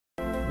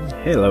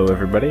Hello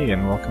everybody,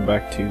 and welcome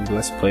back to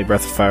Let's Play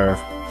Breath of Fire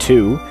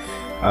 2.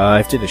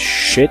 I've did a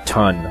shit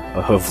ton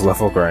of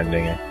level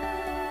grinding,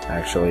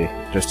 actually,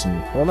 just in,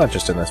 well, not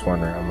just in this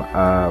one room.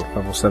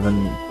 Level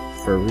 7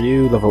 for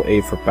Ryu, level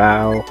 8 for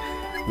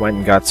Bao. Went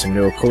and got some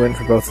new equipment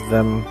for both of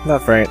them.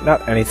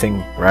 Not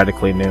anything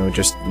radically new,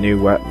 just new,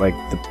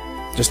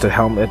 just a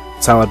helmet,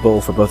 solid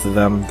bowl for both of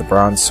them, the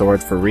bronze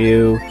sword for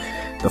Ryu,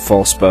 the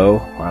false bow,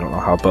 I don't know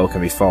how bow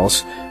can be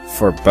false,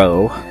 for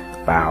Bao,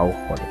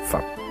 what the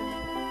fuck.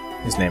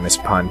 His name is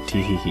Pan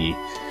Tihihi.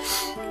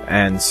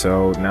 And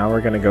so now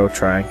we're gonna go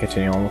try and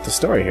continue on with the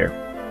story here.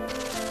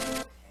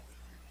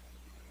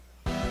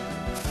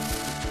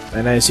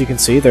 And as you can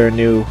see, there are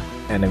new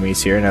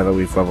enemies here now that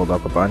we've leveled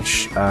up a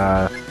bunch.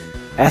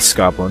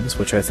 S-goblins,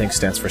 which I think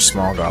stands for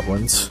small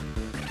goblins.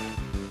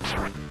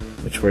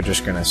 Which we're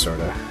just gonna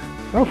sorta...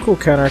 Oh, cool,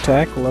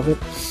 counterattack, love it.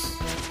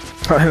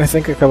 And I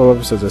think a couple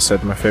episodes I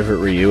said my favorite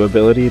Ryu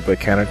ability,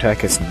 but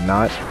counterattack is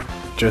not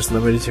just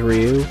limited to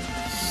Ryu.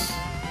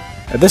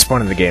 At this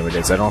point in the game it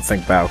is. I don't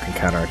think Bao can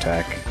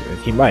counterattack.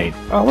 He might.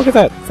 Oh, look at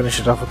that! Finish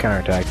it off with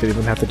counterattack. Didn't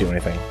even have to do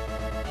anything.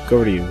 Go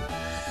over to you.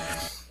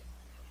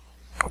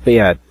 But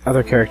yeah,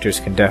 other characters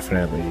can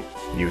definitely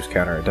use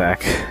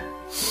counterattack.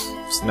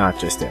 It's not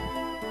just him.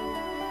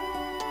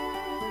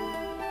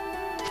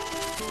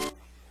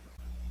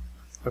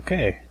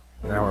 Okay,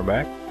 now we're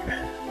back.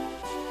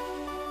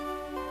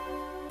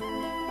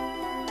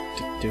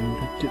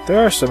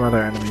 There are some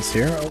other enemies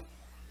here. Oh.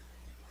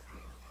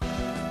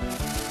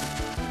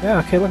 Yeah,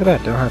 okay, look at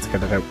that. Don't have to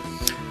cut it out.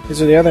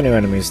 These are the other new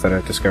enemies that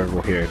I've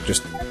discovered here.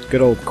 Just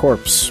good old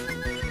corpse.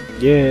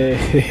 Yay!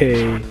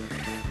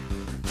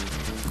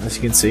 As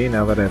you can see,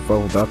 now that I've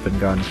leveled up and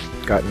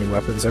got new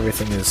weapons,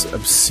 everything is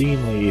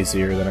obscenely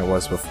easier than it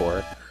was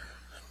before.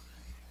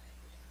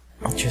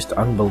 Just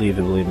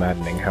unbelievably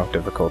maddening how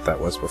difficult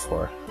that was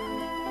before.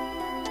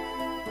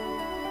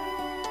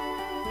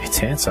 It's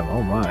handsome,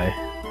 oh my.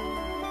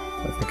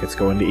 I think it's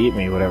going to eat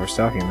me, whatever's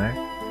talking there.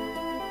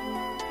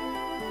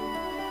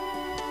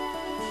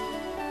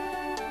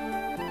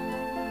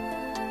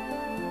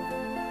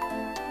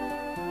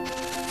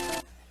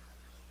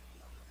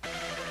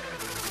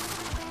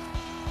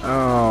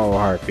 Oh,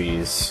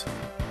 harpies.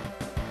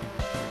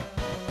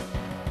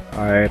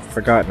 I had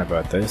forgotten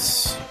about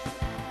this.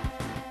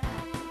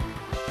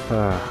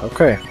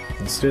 Okay,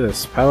 let's do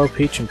this. Palo,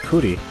 Peach, and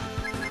Pooty.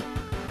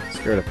 Let's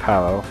get rid of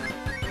Palo.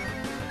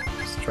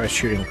 Let's try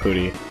shooting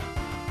Pooty.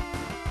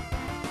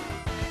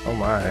 Oh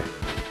my.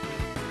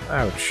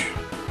 Ouch.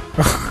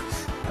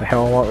 The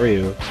hell I want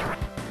Ryu.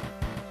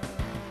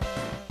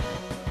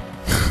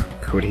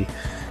 Pooty.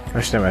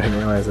 Gosh damn, I didn't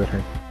realize that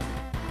hurt.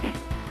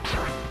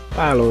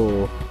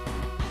 Palo!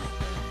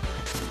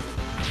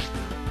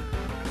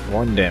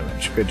 1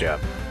 damage. Good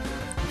job.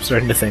 I'm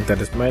starting to think that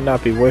it might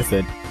not be worth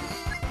it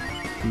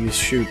to use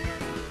shoot.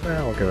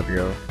 Well, we'll give it a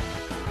go.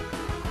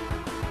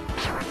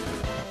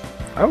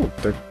 Oh,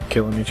 they're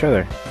killing each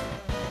other.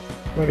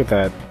 Look at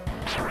that.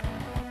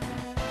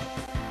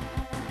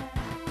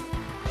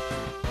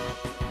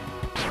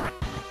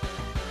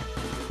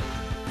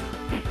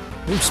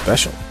 Ooh,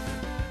 special.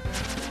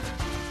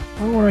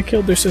 Oh, and I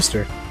killed their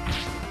sister.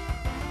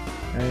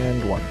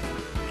 And 1.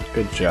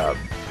 Good job.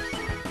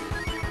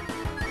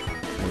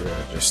 We're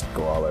gonna just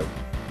go all out.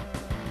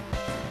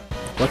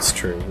 What's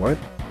true? What?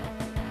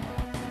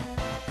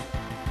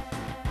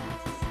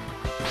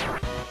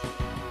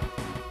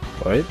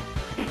 What?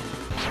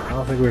 I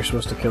don't think we were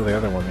supposed to kill the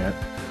other one yet.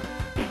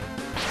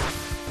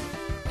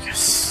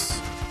 Yes!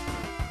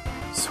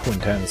 So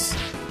intense.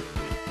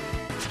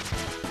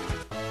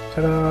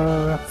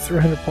 Ta-da!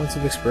 300 points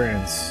of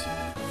experience.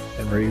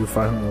 And Ryu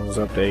finally levels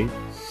up to 8.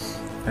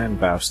 And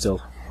Bao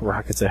still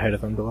rockets ahead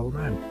of him to level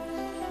 9.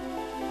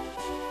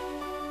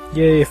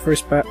 Yay,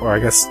 first battle. Or I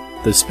guess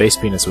the Space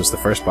Penis was the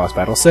first boss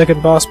battle.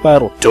 Second boss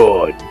battle.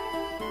 Done!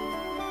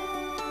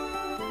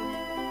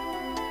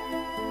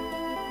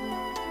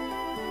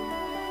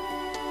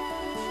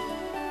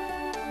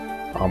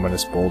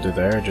 Ominous boulder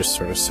there, just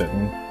sort of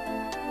sitting.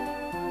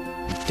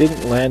 It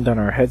didn't land on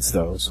our heads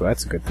though, so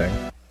that's a good thing.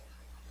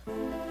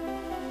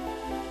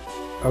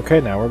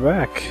 Okay, now we're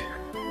back.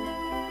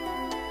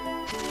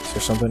 Is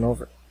there something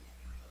over?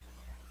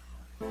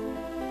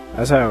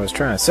 That's what I was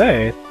trying to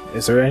say.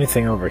 Is there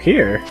anything over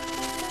here?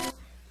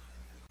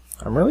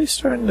 I'm really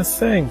starting to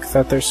think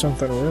that there's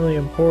something really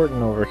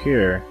important over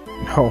here.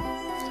 No.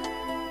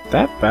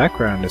 That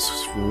background is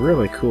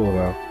really cool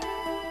though.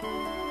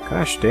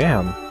 Gosh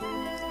damn.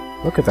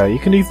 Look at that. You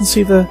can even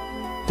see the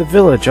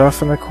village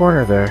off in the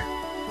corner there.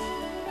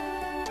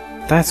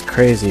 That's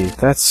crazy.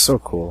 That's so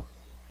cool.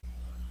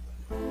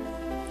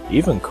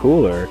 Even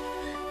cooler,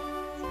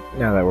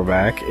 now that we're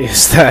back,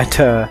 is that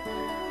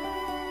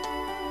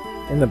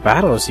in the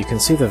battles you can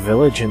see the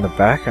village in the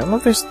background.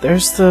 Look, there's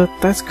the...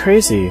 That's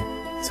crazy.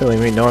 Silly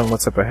me knowing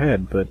what's up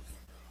ahead, but...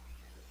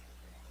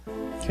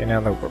 Okay, now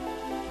that we're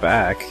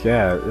back,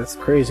 yeah, it's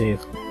crazy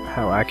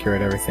how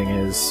accurate everything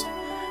is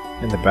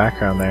in the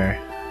background there.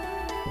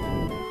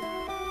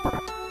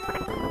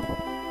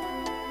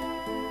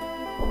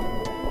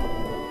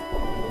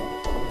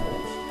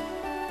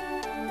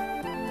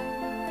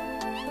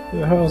 Who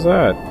the hell is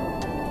that?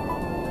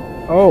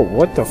 Oh,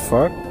 what the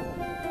fuck?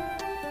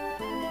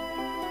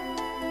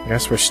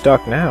 Guess we're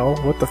stuck now.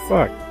 What the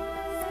fuck?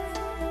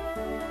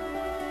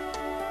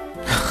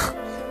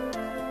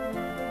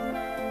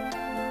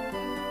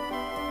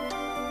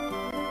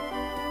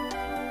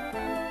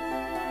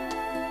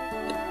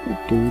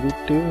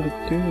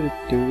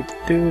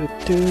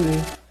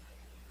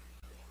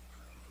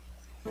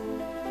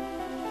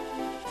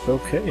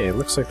 Okay, it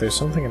looks like there's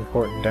something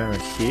important down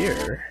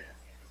here.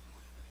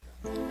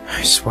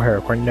 I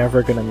swear, we're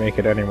never gonna make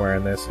it anywhere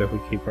in this if we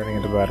keep running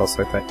into battles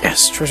like that.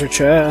 Yes, treasure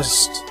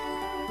chest!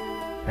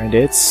 And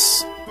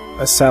it's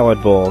a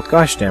salad bowl.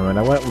 Gosh damn it,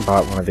 I went and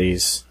bought one of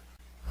these.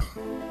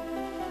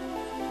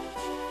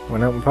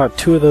 Went out and bought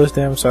 2 of those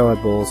damn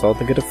salad bowls. I'll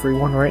get a free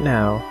one right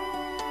now.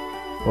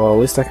 Well, at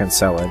least I can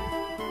sell it.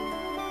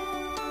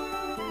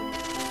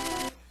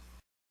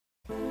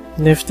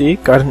 Nifty,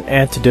 got an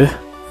antidote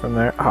from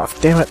there. Oh,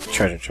 damn it,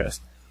 treasure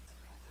chest.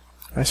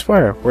 I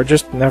swear, we're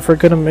just never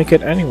gonna make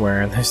it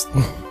anywhere in this.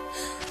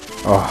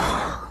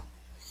 Oh.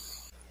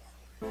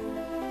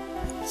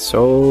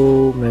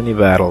 So many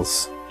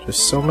battles.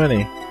 Just so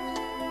many.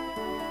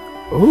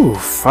 Ooh,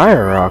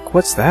 fire rock,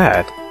 what's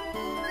that?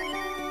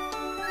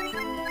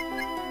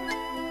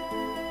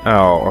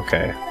 Oh,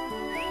 okay.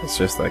 It's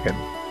just like a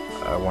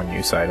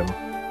one-use item.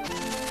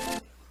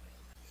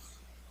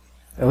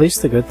 At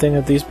least the good thing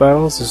of these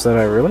battles is that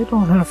I really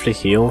don't have to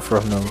heal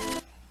from them.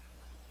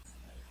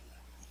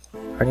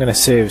 I'm gonna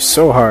save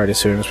so hard as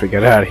soon as we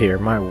get out of here,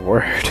 my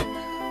word.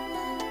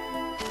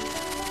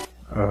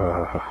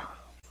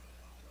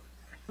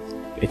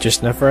 It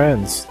just never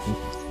ends.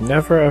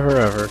 Never, ever,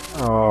 ever.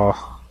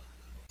 Oh.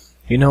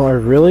 You know, I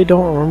really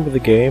don't remember the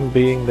game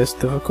being this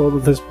difficult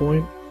at this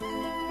point.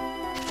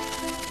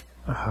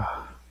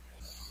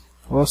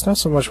 Well, it's not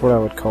so much what I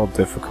would call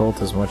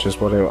difficult as much as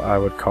what I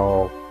would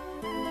call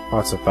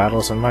lots of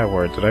battles. And my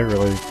word, did I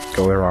really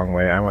go the wrong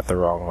way? I went the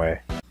wrong way.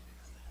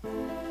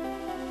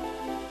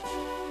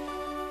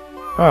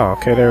 Oh,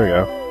 okay, there we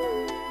go.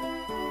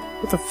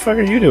 What the fuck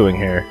are you doing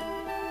here?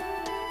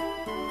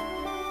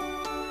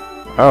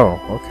 Oh,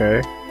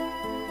 okay.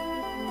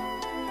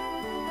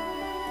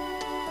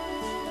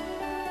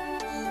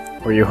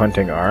 Were you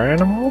hunting our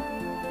animal?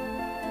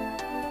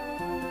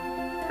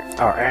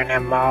 Our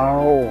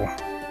animal!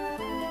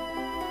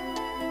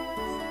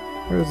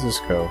 Where does this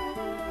go?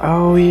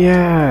 Oh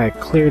yeah, I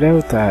cleared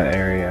out that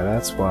area,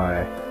 that's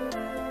why.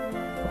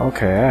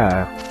 Okay,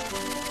 yeah.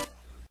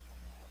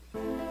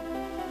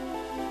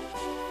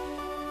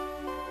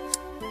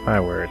 My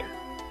word.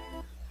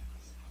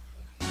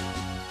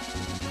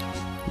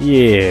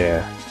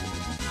 Yeah.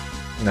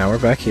 Now we're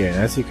back here, and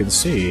as you can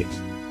see,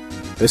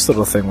 this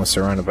little thing was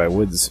surrounded by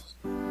woods.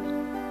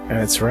 And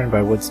it's surrounded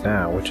by woods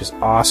now, which is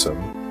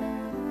awesome.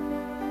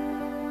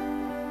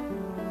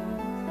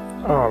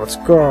 Oh, let's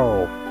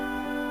go!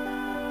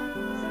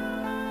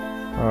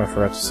 Oh, I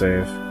forgot to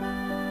save.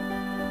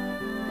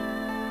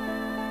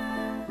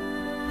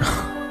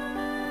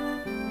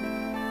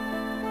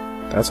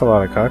 That's a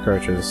lot of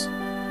cockroaches.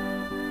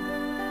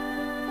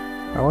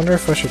 I wonder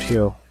if I should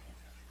heal.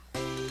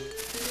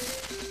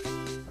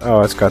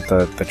 Oh, it's got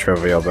the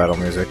trivial battle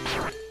music.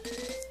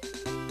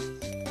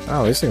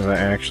 Oh, these things might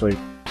actually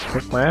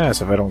kick my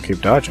ass if I don't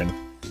keep dodging.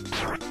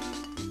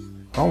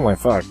 Oh my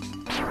fuck.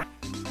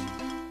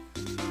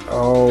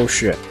 Oh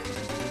shit.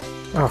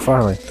 Oh,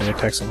 finally, they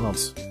attack someone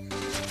else.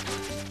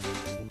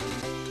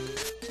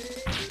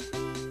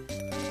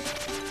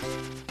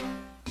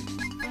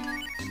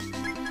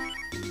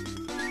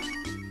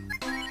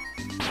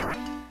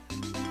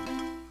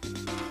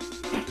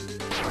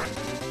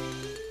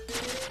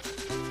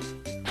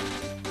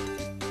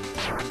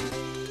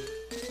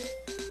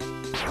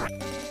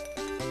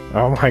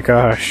 Oh my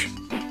gosh.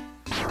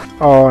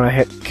 Oh, and I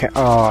hit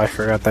oh, I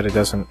forgot that it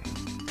doesn't.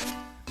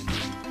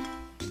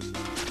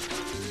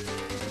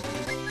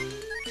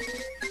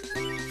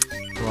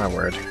 My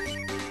word.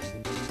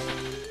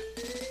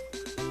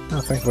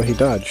 Oh, thankfully he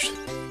dodged.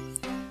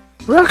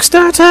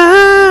 Rockstar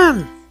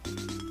time!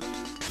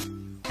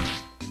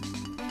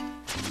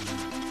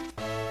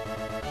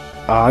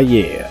 Ah,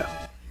 yeah.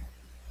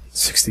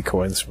 60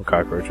 coins from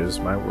cockroaches,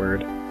 my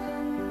word.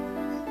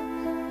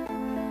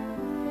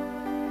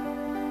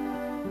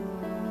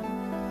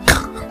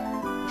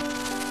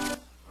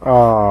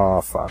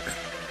 Oh, fuck.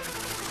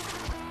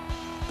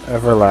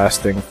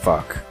 Everlasting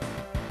fuck.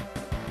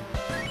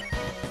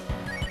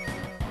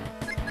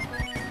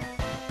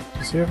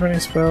 Does he have any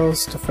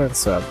spells?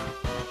 Defense up.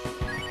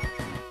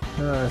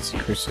 Let's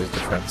increase his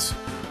defense.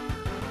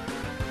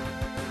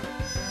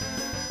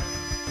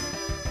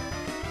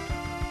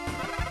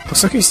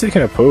 Looks like he's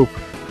taking a poop.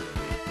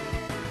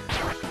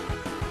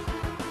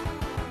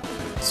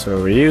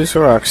 So we use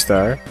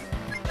Rockstar.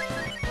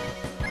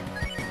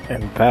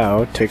 And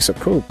Bao takes a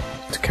poop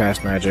to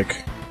cast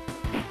magic.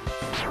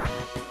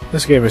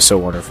 This game is so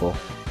wonderful.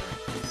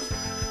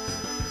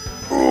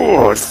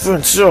 Oh,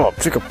 defense up!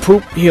 Take a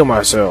poop, heal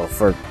myself,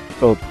 or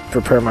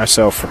prepare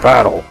myself for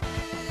battle.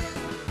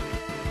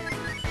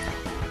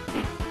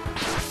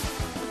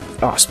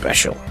 Oh,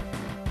 special.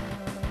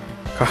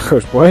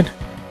 Cockroach, what?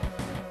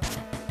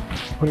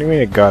 What do you mean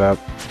it got up?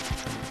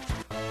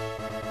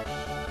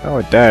 Oh,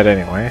 it died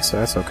anyway, so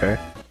that's okay.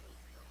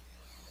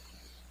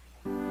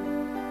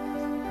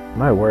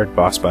 My word,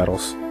 boss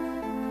battles.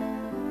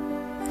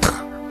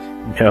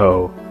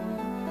 No.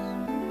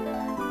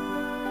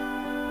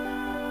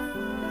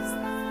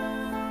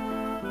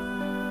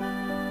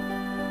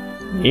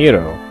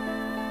 Nero.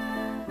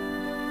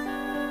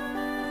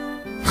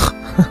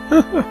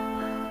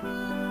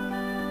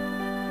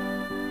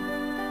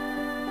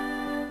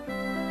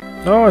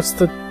 No, it's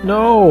the...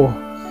 No!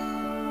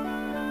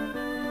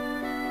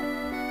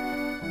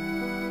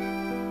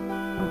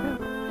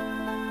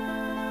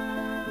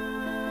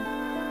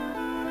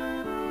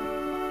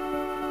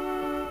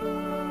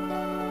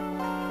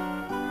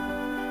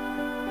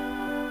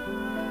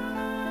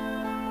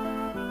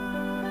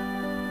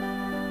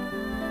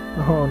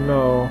 Oh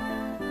no.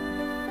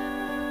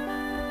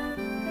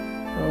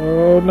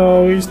 Oh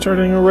no, he's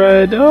turning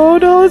red. Oh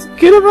no, let's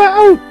get him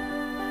out!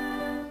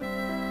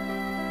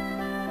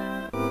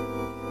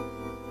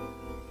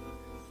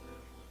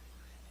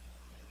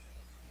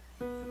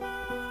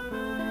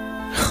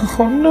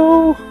 Oh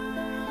no!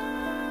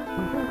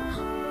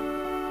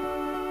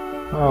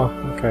 Oh,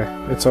 okay.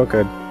 It's all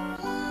good.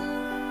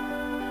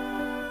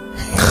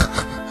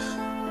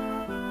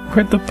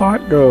 Where'd the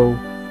pot go?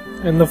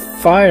 And the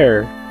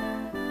fire?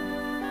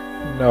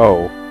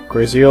 No.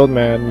 Crazy old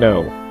man,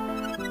 no.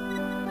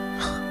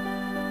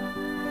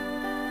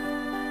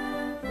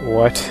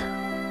 What?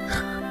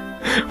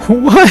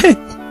 What?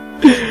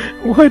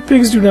 What?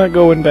 Pigs do not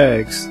go in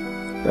bags.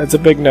 That's a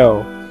big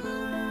no.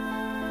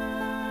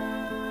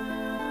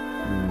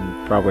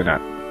 Probably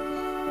not.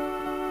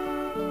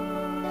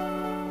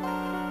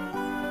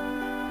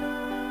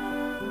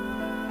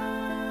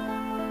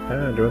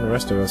 Doing the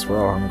rest of us,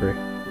 we're all hungry.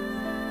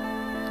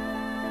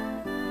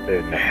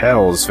 In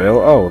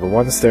Hellsville? Oh, the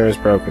one stair is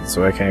broken,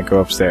 so I can't go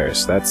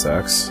upstairs. That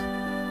sucks.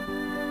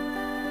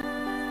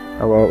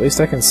 Oh well, at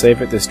least I can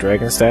save at this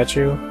dragon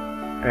statue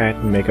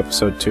and make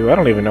episode 2. I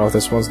don't even know if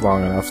this one's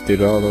long enough due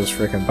to all those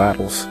freaking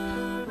battles.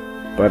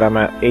 But I'm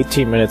at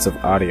 18 minutes of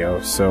audio,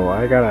 so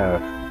I'm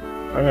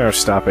gonna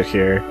stop it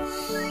here.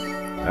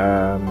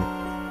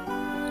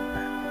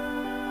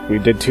 We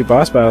did 2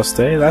 boss battles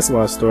today. That's a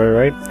lot of story,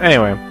 right?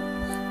 Anyway,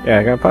 yeah,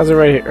 I'm gonna pause it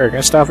right here, or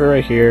gonna stop it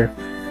right here.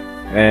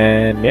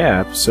 And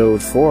yeah,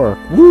 episode 4.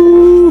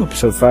 Woo!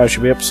 Episode 5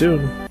 should be up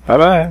soon. Bye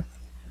bye.